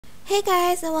Hey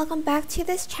guys, and welcome back to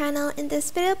this channel. In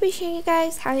this video I'll be showing you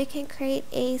guys how you can create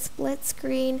a split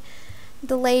screen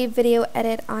delay video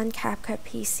edit on CapCut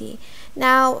PC.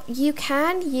 Now you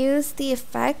can use the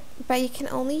effect, but you can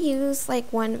only use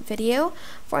like one video.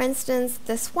 For instance,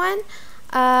 this one,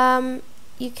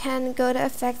 you can go to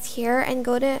effects here and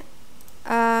go to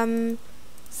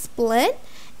split,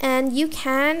 and you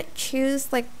can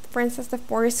choose, like, for instance, the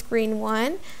 4-screen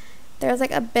one. There's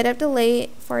like a bit of delay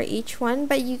for each one,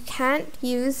 but you can't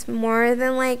use more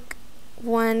than like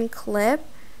one clip.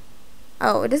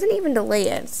 Oh, it doesn't even delay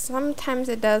it. Sometimes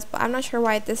it does, but I'm not sure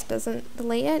why this doesn't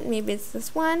delay it. Maybe it's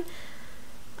this one.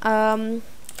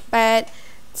 But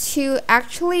to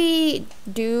actually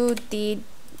do the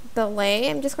delay,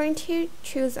 I'm just going to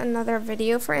choose another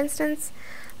video, for instance,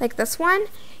 like this one.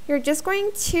 You're just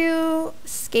going to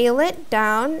scale it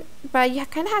down, but you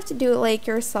kind of have to do it like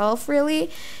yourself, really.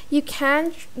 You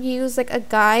can use like a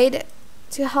guide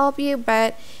to help you,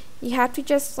 but you have to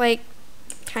just like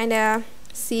kind of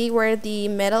see where the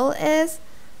middle is.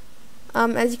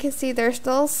 As you can see, there's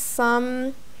still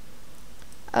some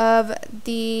of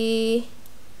the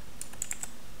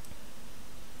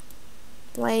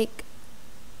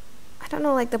I don't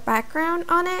know, like the background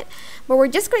on it, but we're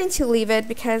just going to leave it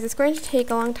because it's going to take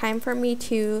a long time for me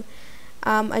to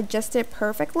adjust it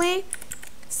perfectly.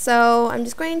 So I'm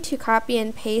just going to copy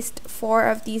and paste 4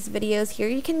 of these videos here.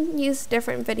 You can use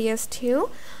different videos too.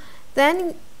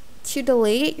 Then to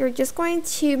delete, you're just going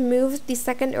to move the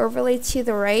second overlay to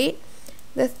the right,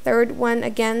 the third one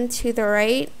again to the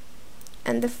right,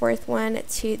 and the fourth one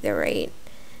to the right.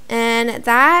 And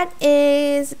that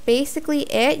is basically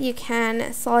it. You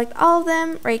can select all of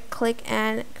them, right click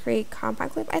and create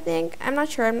compact clip, I think. I'm not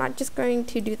sure. I'm not just going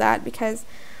to do that because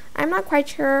I'm not quite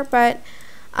sure, but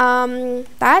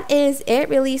that is it.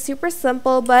 Really super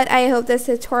simple, but I hope this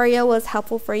tutorial was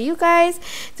helpful for you guys.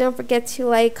 Don't forget to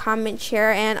like, comment,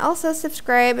 share, and also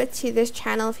subscribe to this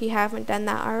channel if you haven't done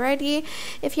that already.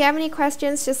 If you have any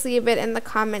questions, just leave it in the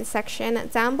comment section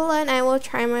down below, and I will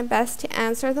try my best to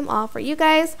answer them all for you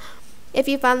guys. If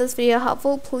you found this video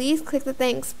helpful, please click the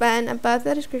thanks button above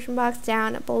the description box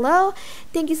down below.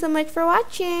 Thank you so much for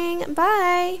watching.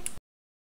 Bye!